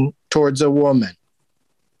tongue towards a woman.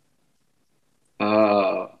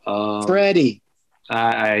 Freddie.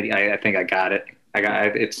 I think I got it.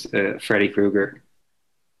 It's Freddy Krueger.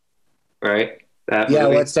 Right? That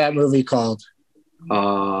movie? What's that movie called?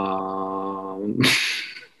 Well,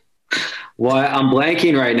 I'm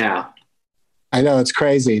blanking right now. I know, it's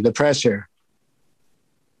crazy. The pressure.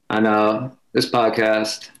 I know. This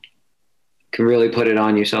podcast can really put it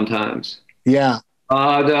on you sometimes. Yeah.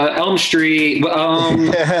 The Elm Street. A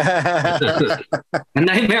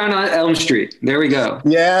Nightmare on Elm Street. There we go.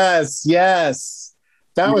 Yes.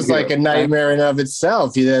 That was like a nightmare in of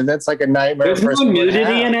itself. That's like a nightmare. There's no nudity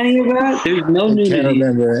in any of that. There's no nudity. I can't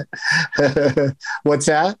remember it. What's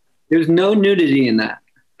that? There's no nudity in that.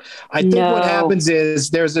 I think what happens is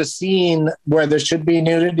there's a scene where there should be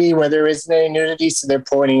nudity, where there isn't any nudity. So they're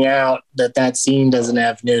pointing out that scene doesn't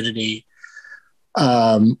have nudity.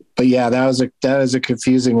 But yeah, that is a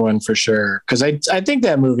confusing one for sure. Cause I think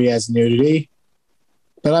that movie has nudity,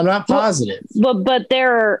 but I'm not positive. But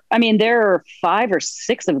there are 5 or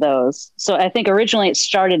 6 of those. So I think originally it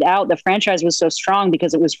started out, the franchise was so strong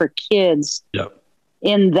because it was for kids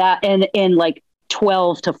in like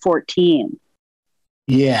 12 to 14.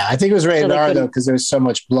 Yeah. I think it was rated R though, cause there's so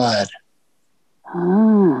much blood.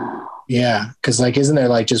 Oh. Yeah, because isn't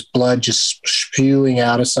there just blood just spewing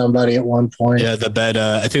out of somebody at one point? Yeah, the bed.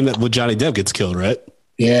 I think that Johnny Depp gets killed, right?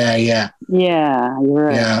 Yeah. Yeah, you're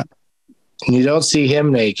right. Yeah, and you don't see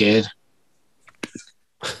him naked.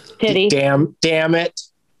 Pity. Damn it.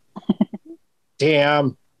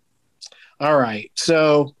 Damn. All right,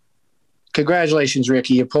 so congratulations,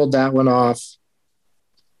 Ricky. You pulled that one off.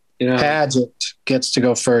 Paget gets to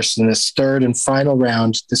go first in this third and final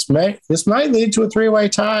round. This might lead to a 3-way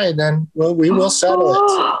tie, and then we will settle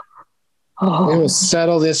it. We will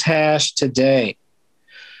settle this hash today.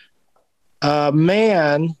 A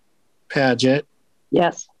man, Paget,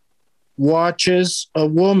 yes, watches a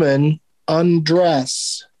woman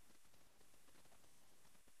undress.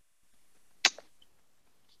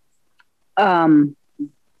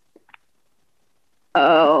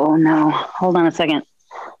 Oh no! Hold on a second.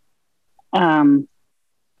 What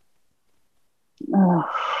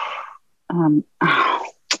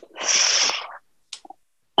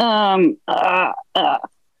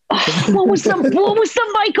was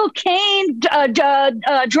the Michael Caine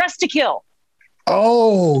Dress to Kill?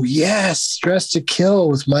 Oh yes, Dress to Kill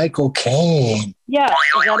with Michael Caine. Yeah, is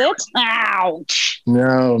that it? Ouch.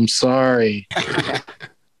 No, I'm sorry.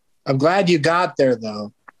 I'm glad you got there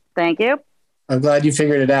though. Thank you. I'm glad you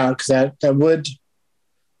figured it out, because that would,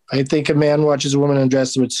 I think A Man Watches a Woman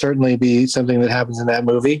Undressed would certainly be something that happens in that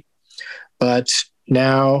movie. But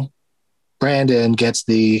now Brandon gets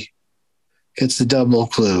the double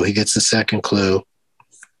clue. He gets the second clue.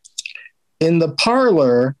 In the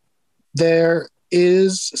parlor, there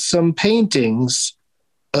is some paintings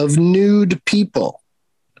of nude people.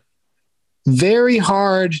 Very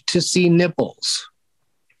hard to see nipples.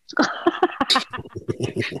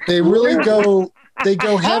 They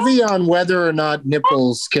go heavy on whether or not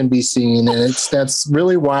nipples can be seen, and that's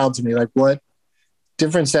really wild to me. Like, what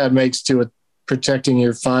difference that makes to protecting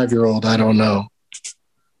your 5-year-old, I don't know.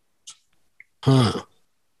 Huh.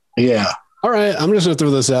 Yeah. All right, I'm just gonna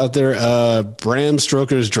throw this out there. Bram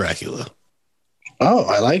Stoker's Dracula. Oh,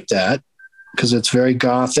 I like that, because it's very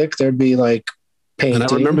gothic. There'd be like paintings.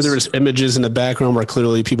 And I remember there was images in the background where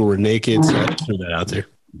clearly people were naked, so I threw that out there.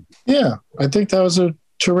 Yeah, I think that was a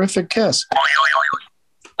terrific guess.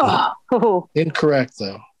 Oh. Incorrect,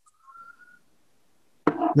 though.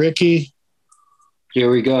 Ricky? Here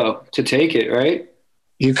we go. To take it, right?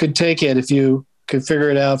 You could take it if you could figure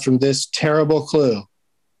it out from this terrible clue.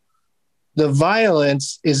 The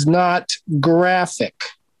violence is not graphic.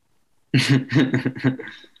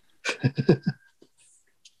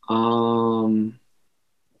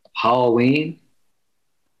 Halloween?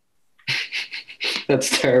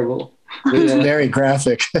 That's terrible. It's very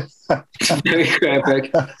graphic. Very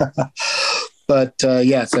graphic. But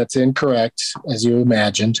yes, that's incorrect, as you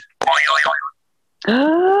imagined.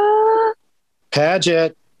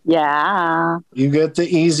 Paget. Yeah. You get the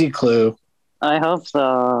easy clue. I hope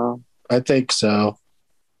so. I think so.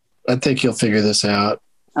 I think you'll figure this out.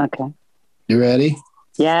 Okay. You ready?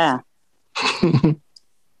 Yeah.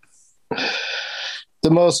 The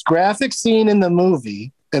most graphic scene in the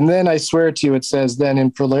movie, and then I swear to you, it says then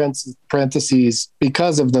in parentheses,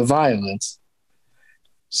 because of the violence.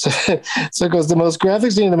 So it goes, the most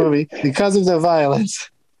graphic scene in the movie, because of the violence,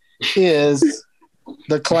 is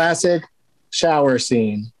the classic shower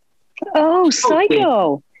scene. Oh,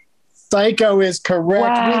 Psycho. Psycho is correct.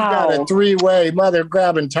 Wow. We've got a 3-way mother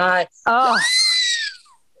grabbing tie. Oh.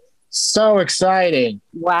 So exciting.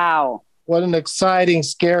 Wow. What an exciting,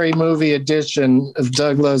 scary movie edition of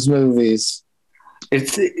Doug Loves Movies.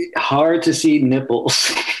 It's hard to see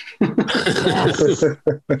nipples. This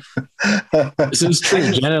is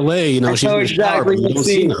true. Janet Leigh, she's in the shower, you don't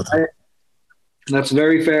see nothing. That's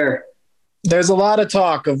very fair. There's a lot of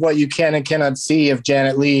talk of what you can and cannot see of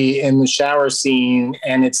Janet Leigh in the shower scene.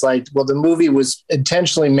 And it's like, well, the movie was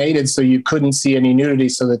intentionally made so you couldn't see any nudity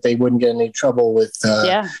so that they wouldn't get any trouble with,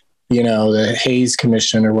 the Hays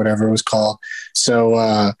Commission or whatever it was called.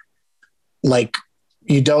 So,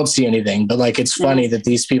 you don't see anything, but it's funny that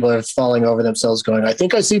these people are falling over themselves going, I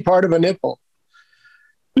think I see part of a nipple.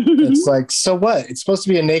 It's like, so what? It's supposed to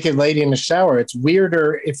be a naked lady in the shower. It's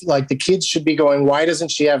weirder if the kids should be going, why doesn't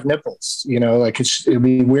she have nipples? It'd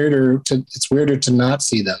be weirder it's weirder to not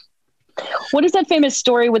see them. What is that famous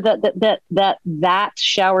story with that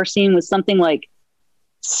shower scene was something like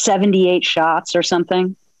 78 shots or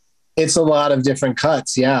something? It's a lot of different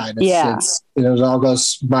cuts. Yeah. It all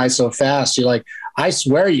goes by so fast. You're like, I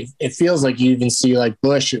swear it feels like you even see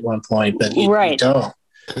Bush at one point, but you don't.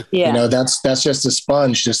 Yeah. That's just a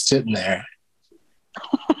sponge just sitting there.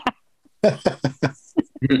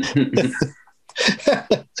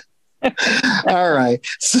 All right.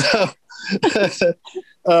 So,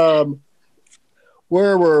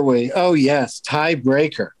 where were we? Oh, yes.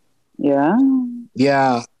 Tiebreaker. Yeah.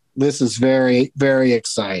 Yeah. This is very, very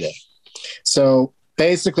exciting. So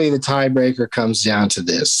basically the tiebreaker comes down to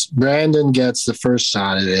this. Brandon gets the first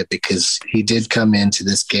shot at it because he did come into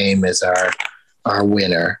this game as our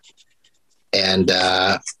winner. And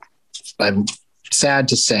I'm sad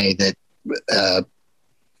to say that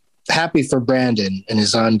happy for Brandon and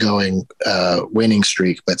his ongoing winning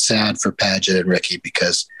streak, but sad for Paget and Ricky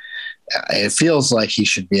because it feels like he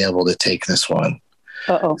should be able to take this one.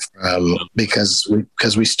 Because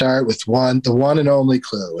we start with the one and only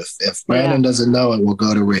clue. If Brandon doesn't know it, we'll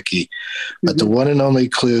go to Ricky. But the one and only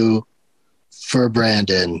clue for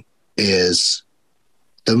Brandon is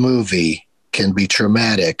the movie can be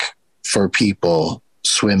traumatic for people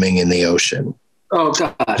swimming in the ocean. Oh,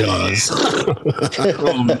 God. Jaws.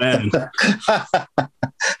 Oh, man.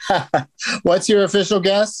 What's your official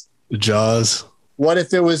guess? Jaws. What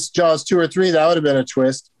if it was Jaws 2 or 3? That would have been a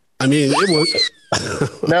twist. I mean, it was.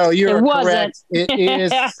 No, you're correct. It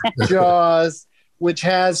is Jaws, which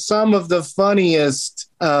has some of the funniest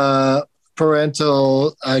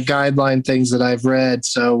parental guideline things that I've read.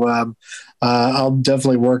 So I'll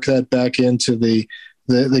definitely work that back into the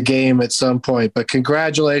game at some point. But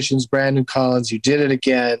congratulations, Brandon Collins. You did it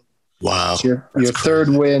again. Wow. It's your third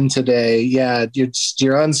win today. Yeah,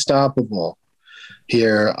 you're unstoppable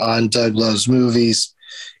here on Doug Loves Movies.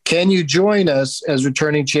 Can you join us as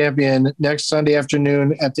returning champion next Sunday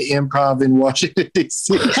afternoon at the Improv in Washington,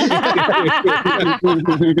 D.C.?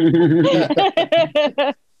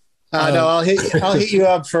 No, I'll hit you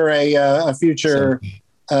up for a future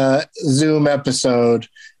Zoom episode,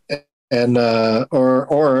 and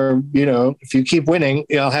or if you keep winning,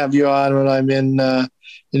 I'll have you on when I'm in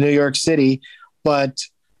New York City. But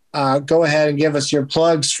go ahead and give us your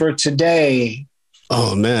plugs for today.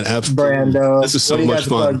 Oh man, absolutely. Brando. This is so much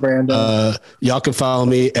fun. Brando? Y'all can follow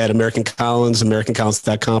me at American Collins,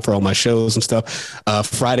 AmericanCollins.com for all my shows and stuff.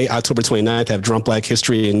 Friday, October 29th, I have Drunk Black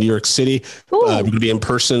History in New York City. We're going to be in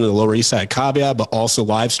person in the Lower East Side Caveat, but also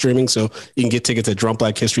live streaming. So you can get tickets at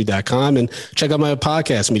drunkblackhistory.com and check out my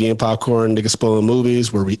podcast, Media and Popcorn, Niggas Spoiling Movies,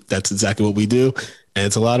 that's exactly what we do. And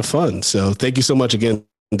it's a lot of fun. So thank you so much again,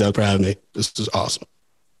 Doug, for having me. This is awesome.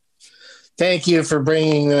 Thank you for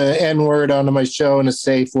bringing the N-word onto my show in a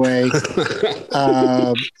safe way.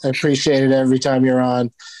 I appreciate it every time you're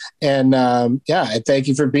on. And and thank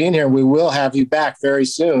you for being here. We will have you back very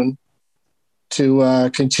soon to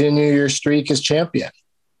continue your streak as champion.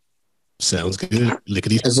 Sounds good.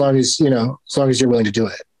 Lickety. As long as you're willing to do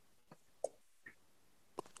it.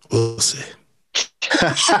 We'll see.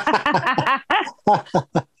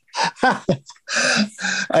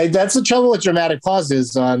 That's the trouble with dramatic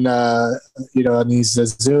pauses on these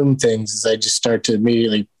Zoom things, is I just start to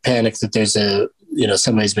immediately panic that there's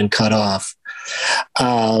somebody's been cut off.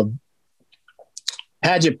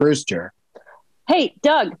 Paget Brewster. Hey,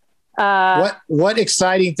 Doug. What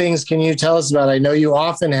exciting things can you tell us about? I know you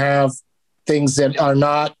often have things that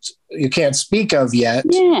you can't speak of yet.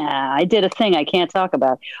 Yeah, I did a thing I can't talk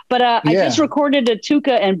about. But I just recorded a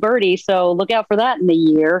Tuca and Birdie, so look out for that in the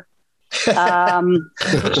year.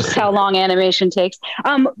 Which is how long animation takes.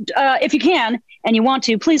 If you can and you want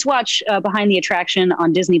to, please watch Behind the Attraction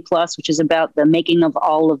on Disney Plus, which is about the making of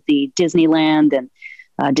all of the Disneyland and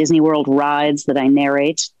Disney World rides that I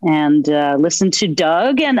narrate. And listen to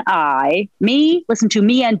listen to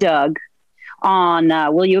me and Doug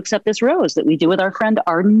on Will You Accept This Rose that we do with our friend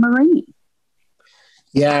Arden Marie.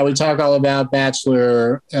 Yeah, we talk all about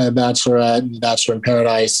Bachelor, Bachelorette, and Bachelor in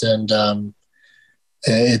Paradise, and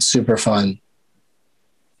it's super fun.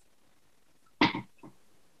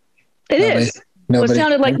 It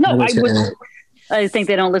sounded like I think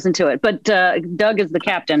they don't listen to it, but Doug is the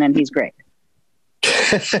captain and he's great.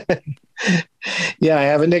 Yeah, I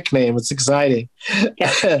have a nickname. It's exciting.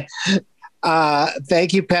 Yeah.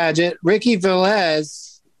 Thank you, Paget. Ricky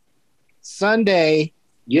Velez, Sunday.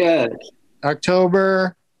 Yeah.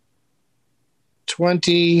 October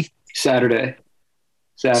 20. Saturday.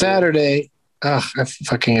 Oh, I'm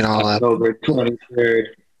fucking it all up. October 23rd.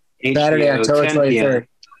 Saturday, October 23rd.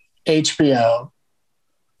 HBO.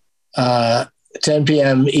 10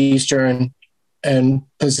 p.m. Eastern and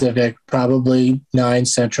Pacific, probably 9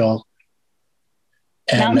 Central.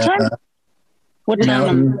 And, Mountain time? What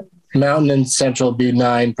time? Mountain and Central be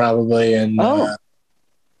 9 probably. And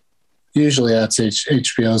usually that's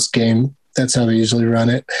HBO's game. That's how they usually run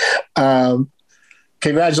it.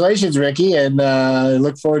 Congratulations, Ricky, and I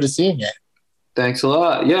look forward to seeing it. Thanks a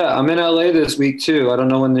lot. Yeah, I'm in LA this week too. I don't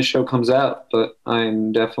know when this show comes out, but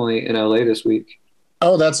I'm definitely in LA this week.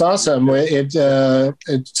 Oh, that's awesome. It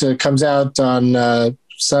comes out on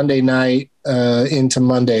Sunday night into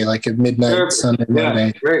Monday, like at midnight. Perfect. Sunday,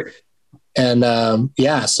 Monday. Great. And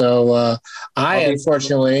so I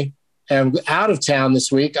unfortunately am out of town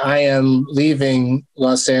this week. I am leaving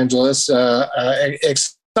Los Angeles.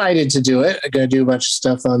 Excited to do it. I'm going to do a bunch of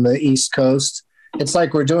stuff on the East Coast. It's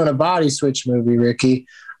like we're doing a body switch movie, Ricky.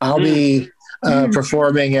 I'll be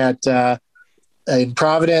performing in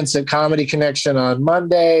Providence at Comedy Connection on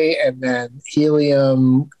Monday, and then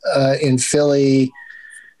Helium in Philly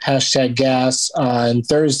 #gas on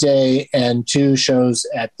Thursday, and 2 shows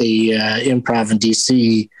at the Improv in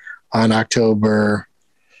DC on October.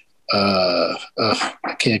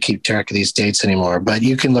 I can't keep track of these dates anymore, but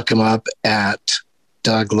you can look them up at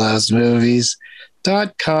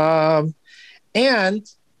DougLovesMovies.com. And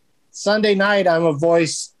Sunday night, I'm a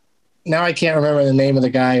voice. Now I can't remember the name of the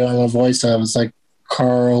guy who I'm a voice of. It's like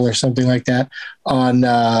Carl or something like that on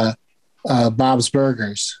Bob's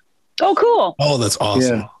Burgers. Oh, cool. Oh, that's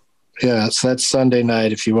awesome. Yeah. So that's Sunday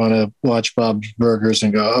night if you want to watch Bob's Burgers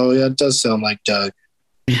and go, oh, yeah, it does sound like Doug.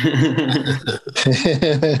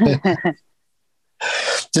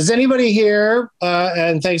 Does anybody here,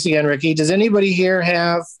 and thanks again, Ricky, does anybody here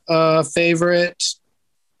have a favorite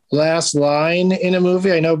last line in a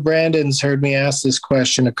movie? I know Brandon's heard me ask this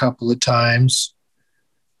question a couple of times.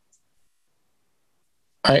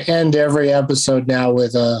 I end every episode now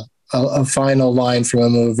with a final line from a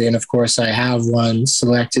movie, and of course I have one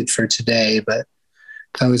selected for today, but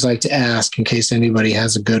I always like to ask in case anybody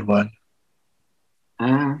has a good one.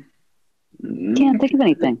 Can't think of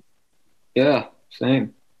anything. Yeah,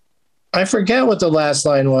 same. I forget what the last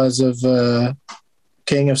line was of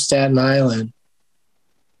King of Staten Island.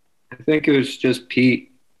 I think it was just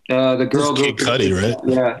Pete. The girl. Kid Cudi, right?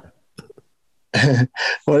 Yeah.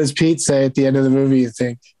 What does Pete say at the end of the movie, you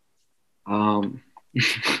think?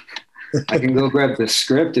 I can go grab the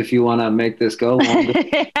script if you want to make this go longer.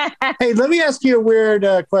 Hey, let me ask you a weird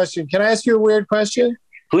question. Can I ask you a weird question?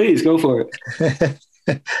 Please, go for it.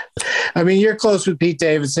 I mean, you're close with Pete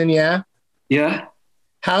Davidson, yeah? Yeah.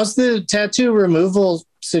 How's the tattoo removal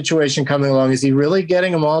situation coming along? Is he really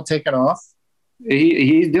getting them all taken off?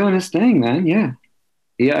 He's doing his thing, man. Yeah.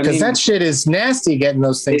 Yeah. Because that shit is nasty getting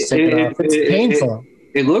those things taken off. It's painful.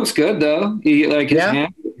 It looks good though.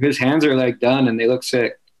 His hands are like done and they look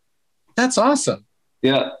sick. That's awesome.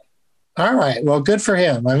 Yeah. All right. Well, good for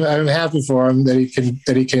him. I'm happy for him that he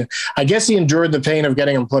can. I guess he endured the pain of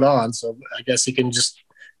getting them put on, so I guess he can just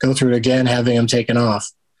go through it again, having them taken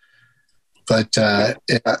off. But I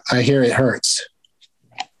hear it hurts.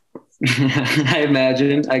 I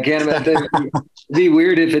imagine. I can't imagine. It'd be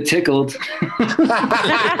weird if it tickled.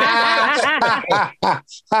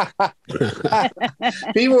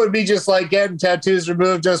 People would be just like getting tattoos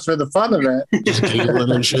removed just for the fun of it.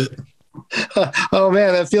 Oh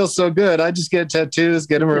man, that feels so good. I just get tattoos,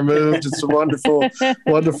 get them removed. It's a wonderful,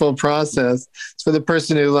 wonderful process. It's for the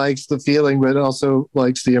person who likes the feeling, but also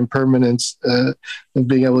likes the impermanence of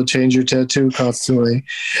being able to change your tattoo constantly.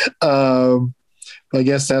 I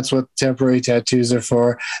guess that's what temporary tattoos are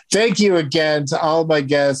for. Thank you again to all my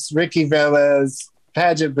guests, Ricky Velez,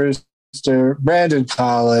 Paget Brewster, Brandon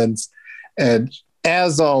Collins, and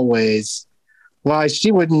as always, why she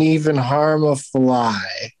wouldn't even harm a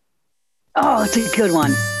fly. Oh, it's a good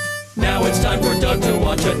one. Now it's time for Doug to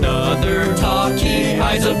watch another talkie.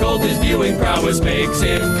 Eyes of gold, his viewing prowess makes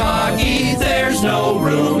him cocky. There's no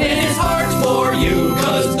room in his heart for you,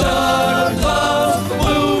 'cause